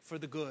life for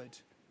the good.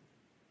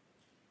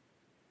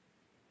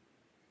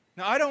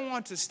 Now, I don't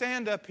want to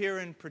stand up here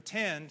and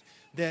pretend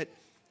that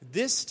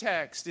this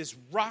text is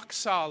rock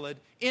solid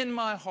in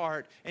my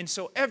heart, and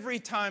so every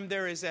time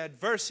there is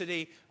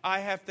adversity, I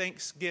have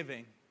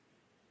thanksgiving.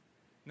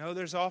 No,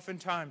 there's often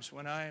times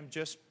when I am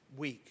just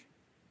weak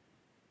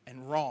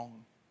and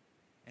wrong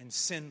and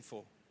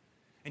sinful.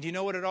 And you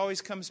know what it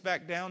always comes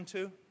back down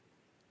to?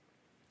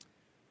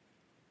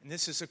 And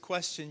this is a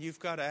question you've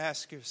got to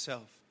ask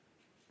yourself.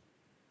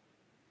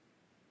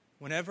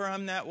 Whenever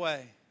I'm that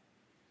way,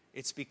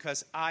 it's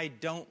because I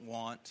don't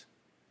want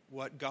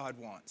what God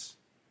wants.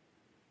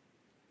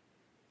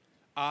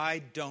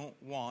 I don't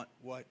want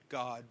what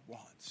God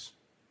wants.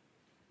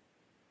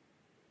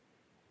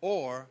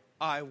 Or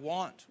I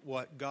want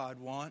what God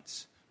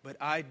wants, but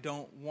I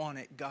don't want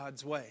it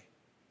God's way.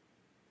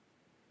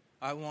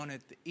 I want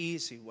it the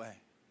easy way.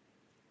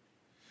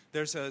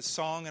 There's a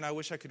song, and I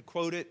wish I could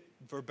quote it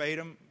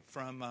verbatim,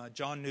 from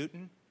John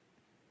Newton.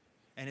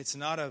 And it's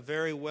not a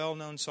very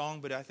well-known song,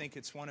 but I think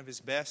it's one of his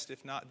best,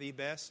 if not the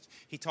best.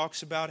 He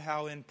talks about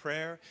how in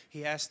prayer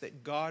he asked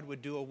that God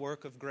would do a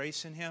work of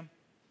grace in him.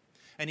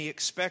 And he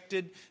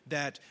expected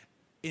that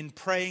in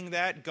praying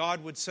that,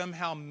 God would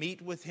somehow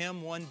meet with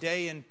him one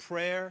day in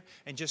prayer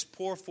and just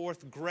pour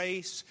forth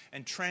grace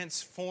and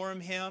transform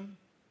him.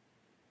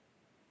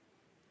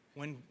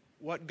 When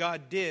what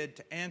God did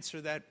to answer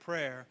that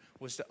prayer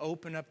was to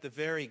open up the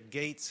very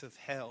gates of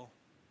hell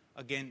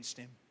against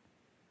him,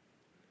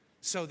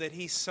 so that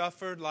he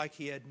suffered like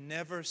he had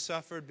never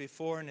suffered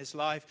before in his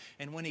life.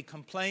 And when he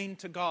complained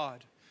to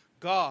God,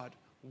 God,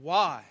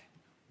 why?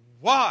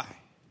 Why?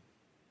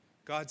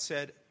 God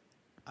said,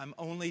 I'm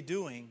only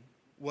doing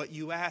what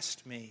you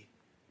asked me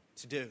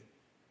to do. Do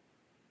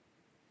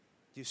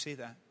you see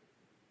that?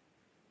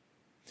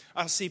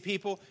 I'll see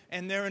people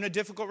and they're in a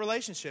difficult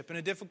relationship, in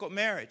a difficult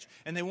marriage,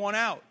 and they want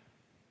out.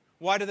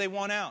 Why do they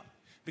want out?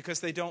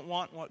 Because they don't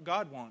want what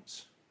God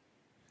wants.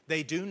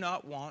 They do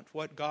not want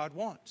what God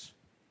wants.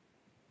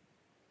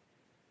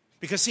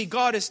 Because see,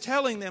 God is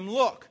telling them,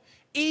 look,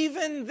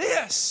 even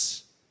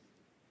this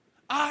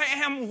I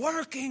am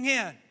working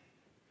in.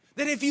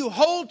 That if you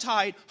hold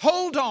tight,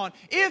 hold on,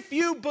 if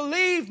you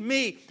believe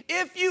me,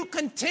 if you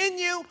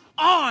continue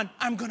on,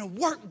 I'm going to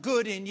work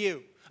good in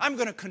you. I'm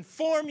going to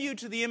conform you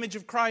to the image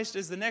of Christ,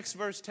 as the next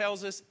verse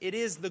tells us. It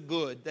is the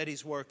good that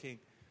He's working.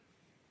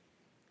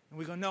 And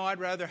we go, no, I'd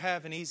rather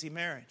have an easy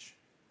marriage.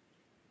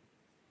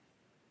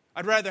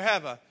 I'd rather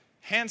have a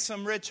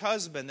handsome, rich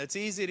husband that's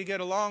easy to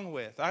get along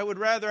with. I would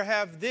rather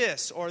have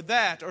this or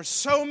that or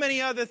so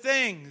many other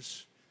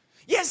things.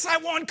 Yes, I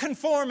want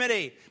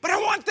conformity, but I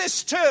want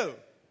this too.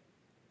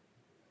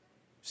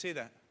 See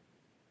that?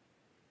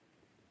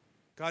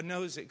 God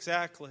knows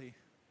exactly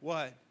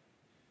what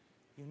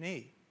you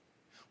need.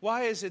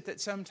 Why is it that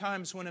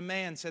sometimes when a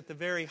man's at the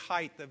very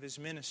height of his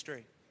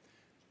ministry,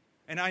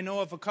 and I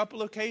know of a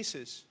couple of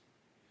cases,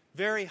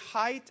 very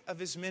height of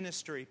his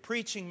ministry,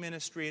 preaching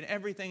ministry and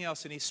everything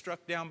else, and he's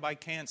struck down by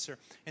cancer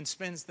and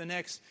spends the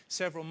next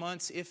several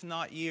months, if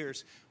not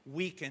years,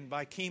 weakened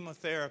by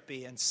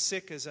chemotherapy and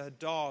sick as a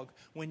dog,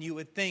 when you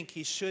would think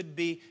he should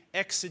be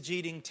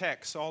exegeting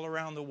texts all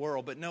around the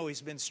world. But no,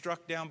 he's been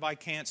struck down by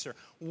cancer.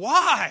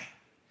 Why?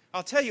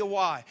 I'll tell you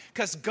why.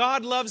 Because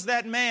God loves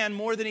that man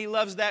more than He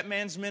loves that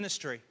man's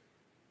ministry.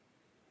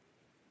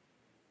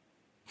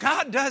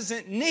 God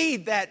doesn't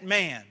need that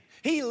man.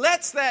 He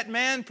lets that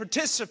man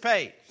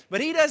participate, but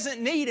he doesn't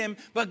need him,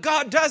 but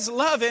God does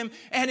love him,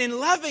 and in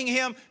loving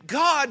him,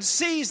 God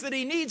sees that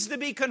he needs to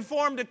be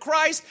conformed to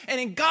Christ, and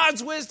in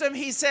God's wisdom,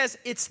 He says,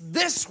 it's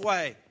this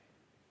way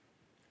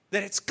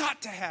that it's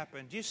got to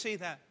happen. Do you see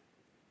that?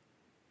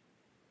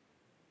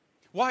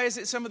 Why is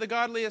it some of the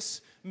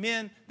godliest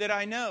men that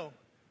I know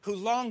who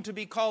long to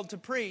be called to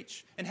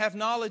preach and have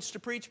knowledge to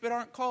preach but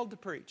aren't called to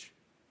preach?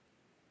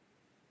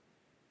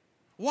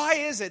 Why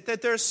is it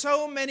that there's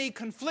so many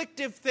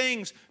conflictive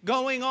things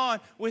going on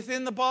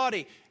within the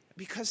body?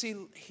 Because He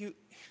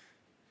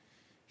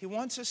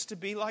wants us to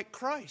be like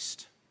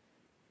Christ.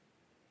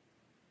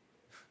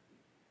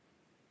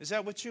 Is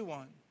that what you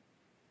want?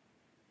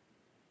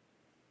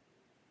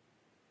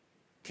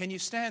 Can you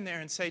stand there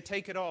and say,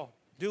 take it all,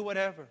 do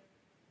whatever?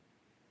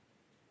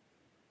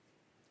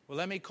 Well,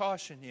 let me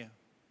caution you.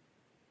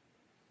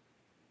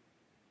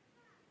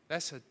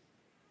 That's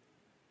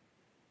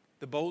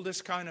the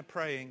boldest kind of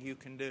praying you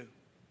can do.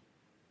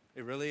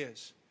 It really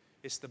is.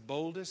 It's the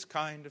boldest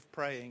kind of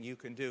praying you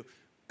can do.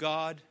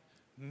 God,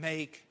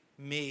 make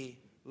me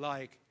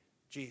like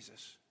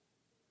Jesus.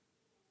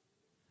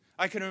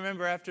 I can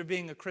remember after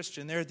being a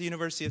Christian there at the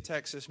University of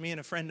Texas, me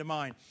and a friend of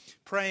mine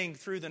praying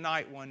through the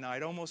night one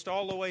night, almost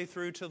all the way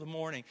through till the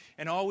morning.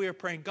 And all we were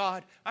praying,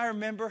 God, I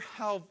remember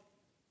how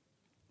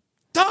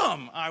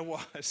dumb I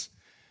was.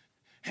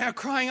 And I'm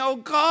crying, oh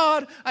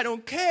God, I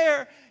don't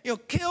care.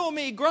 Kill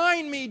me,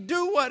 grind me,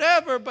 do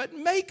whatever, but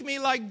make me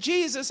like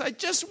Jesus. I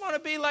just want to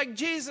be like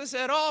Jesus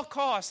at all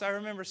costs. I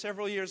remember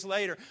several years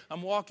later,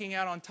 I'm walking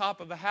out on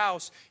top of a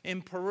house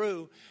in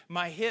Peru.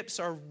 My hips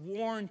are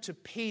worn to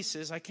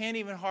pieces. I can't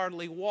even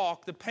hardly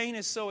walk. The pain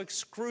is so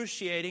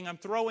excruciating. I'm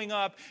throwing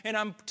up, and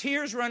I'm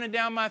tears running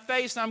down my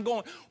face, and I'm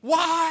going,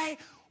 why?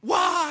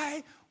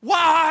 Why?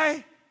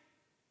 Why?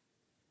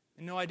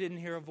 And no, I didn't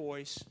hear a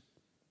voice.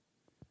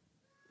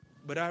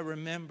 But I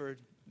remembered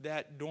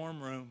that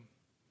dorm room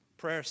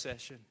prayer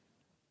session.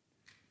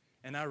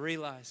 And I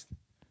realized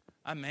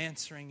I'm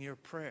answering your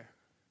prayer.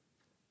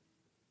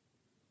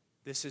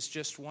 This is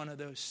just one of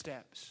those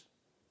steps.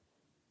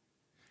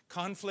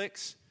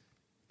 Conflicts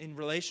in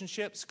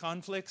relationships,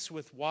 conflicts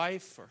with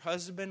wife or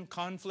husband,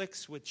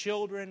 conflicts with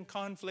children,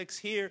 conflicts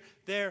here,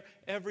 there,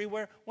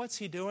 everywhere. What's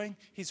He doing?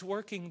 He's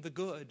working the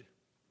good.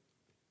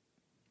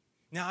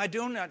 Now, I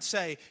do not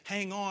say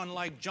hang on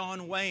like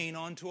John Wayne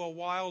onto a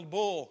wild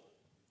bull.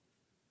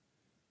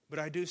 But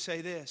I do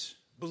say this,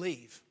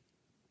 believe.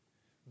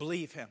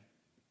 Believe Him.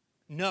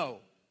 Know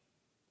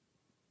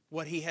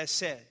what He has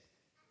said.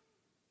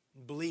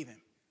 Believe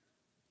Him.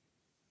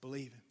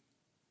 Believe Him.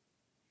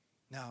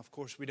 Now, of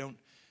course, we don't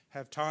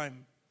have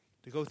time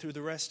to go through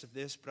the rest of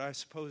this, but I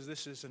suppose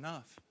this is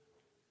enough.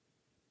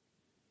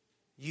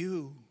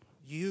 You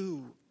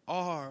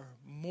are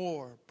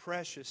more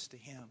precious to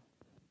Him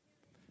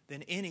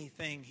than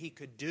anything He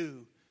could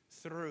do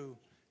through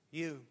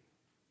you.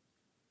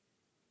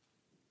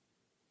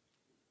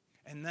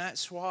 And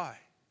that's why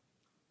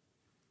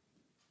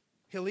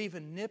He'll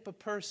even nip a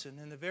person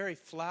in the very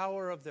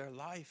flower of their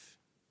life.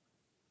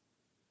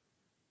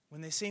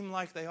 When they seem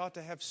like they ought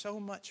to have so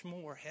much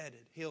more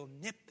headed, He'll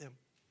nip them.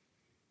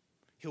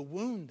 He'll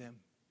wound them.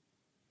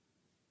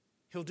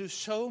 He'll do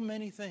so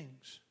many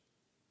things.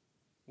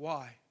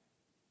 Why?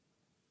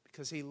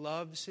 Because He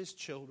loves His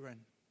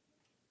children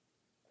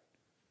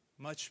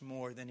much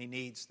more than He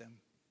needs them.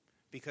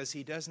 Because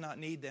He does not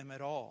need them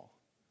at all,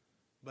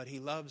 but He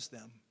loves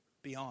them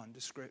beyond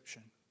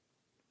description.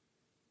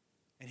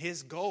 And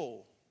His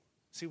goal,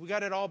 see, we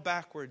got it all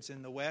backwards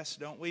in the West,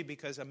 don't we?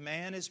 Because a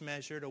man is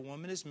measured, a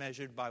woman is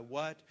measured by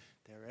what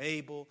they're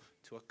able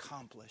to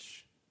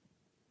accomplish.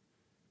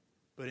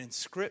 But in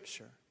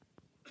Scripture,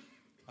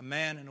 a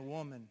man and a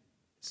woman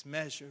is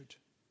measured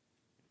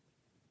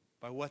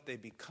by what they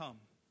become,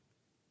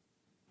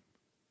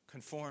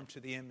 conformed to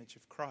the image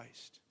of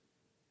Christ.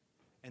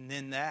 And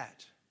then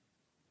that,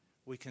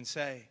 we can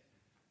say,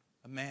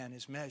 a man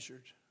is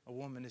measured, a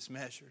woman is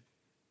measured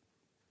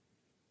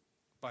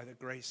by the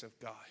grace of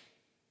God,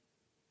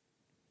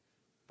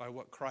 by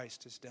what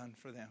Christ has done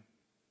for them.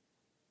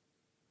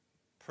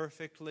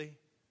 Perfectly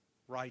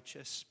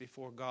righteous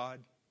before God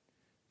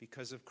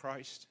because of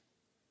Christ,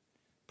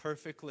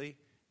 perfectly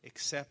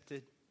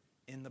accepted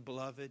in the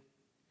beloved.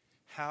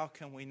 How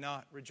can we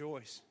not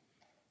rejoice?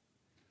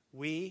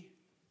 We,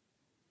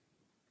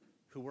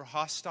 who were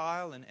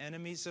hostile and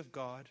enemies of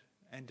God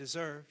and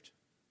deserved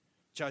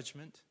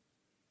judgment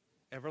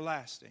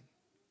everlasting.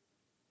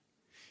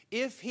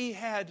 If He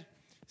had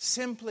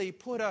simply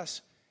put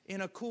us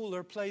in a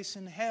cooler place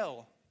in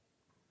hell,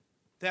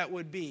 that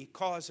would be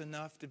cause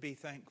enough to be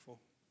thankful.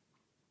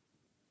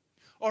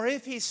 Or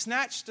if He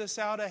snatched us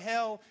out of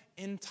hell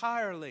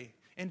entirely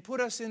and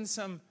put us in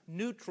some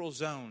neutral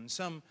zone,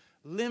 some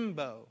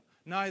limbo,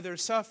 neither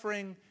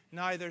suffering,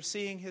 neither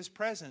seeing His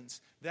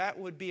presence, that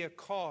would be a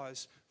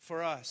cause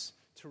for us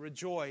to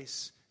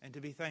rejoice and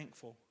to be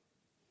thankful.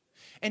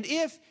 And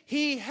if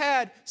He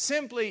had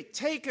simply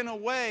taken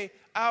away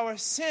our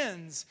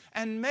sins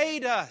and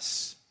made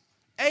us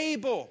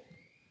able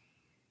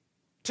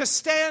to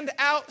stand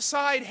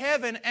outside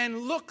heaven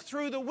and look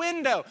through the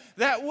window,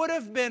 that would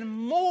have been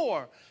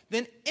more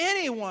than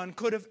anyone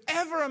could have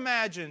ever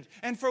imagined,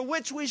 and for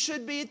which we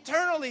should be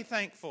eternally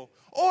thankful.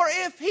 Or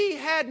if He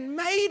had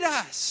made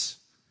us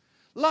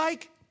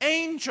like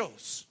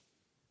angels,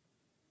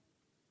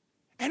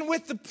 and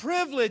with the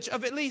privilege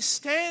of at least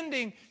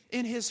standing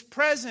in His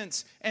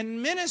presence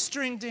and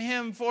ministering to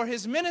Him, for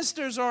His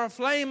ministers are a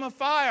flame of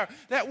fire,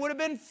 that would have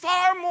been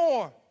far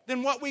more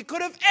than what we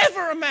could have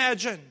ever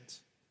imagined.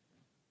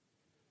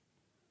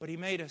 But He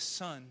made us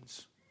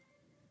sons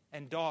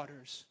and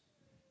daughters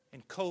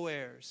and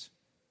co-heirs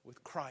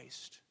with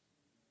Christ.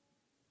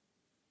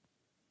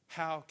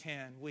 How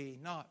can we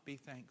not be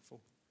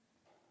thankful?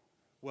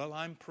 Well,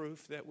 I'm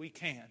proof that we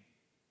can.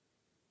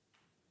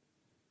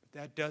 But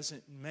that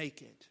doesn't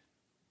make it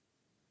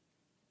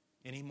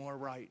any more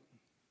right.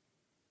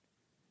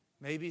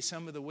 Maybe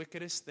some of the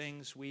wickedest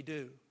things we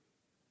do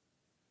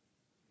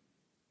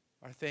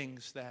are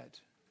things that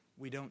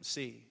we don't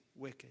see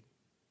wicked.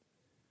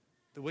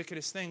 The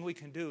wickedest thing we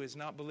can do is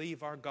not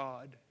believe our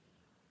God,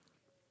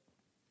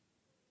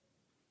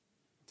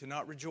 to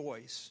not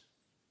rejoice,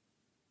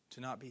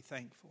 to not be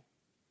thankful.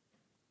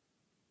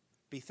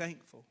 Be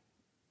thankful.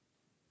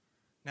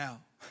 Now,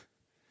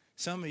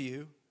 some of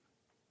you,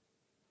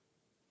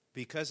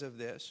 because of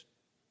this,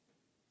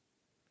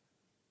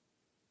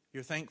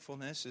 Your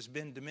thankfulness has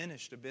been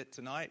diminished a bit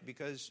tonight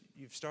because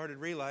you've started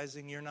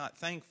realizing you're not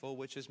thankful,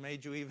 which has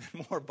made you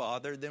even more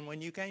bothered than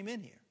when you came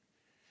in here.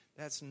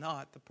 That's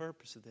not the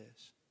purpose of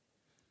this.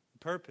 The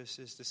purpose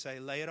is to say,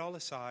 lay it all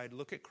aside,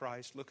 look at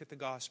Christ, look at the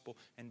gospel,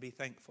 and be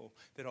thankful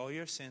that all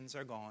your sins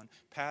are gone,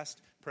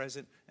 past,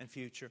 present, and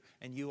future,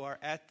 and you are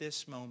at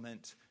this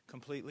moment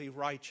completely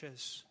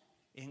righteous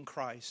in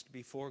Christ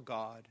before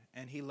God,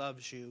 and He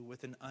loves you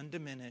with an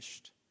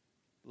undiminished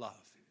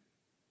love.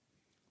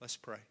 Let's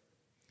pray.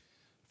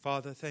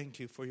 Father, thank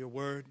you for your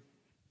word.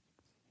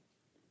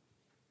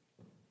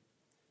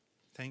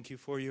 Thank you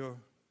for your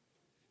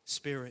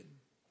Spirit.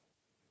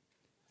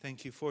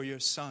 Thank you for your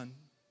Son.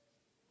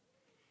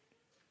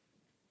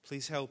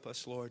 Please help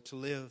us, Lord, to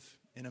live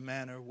in a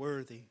manner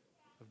worthy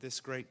of this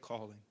great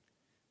calling.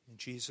 In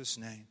Jesus'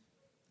 name,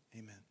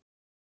 amen.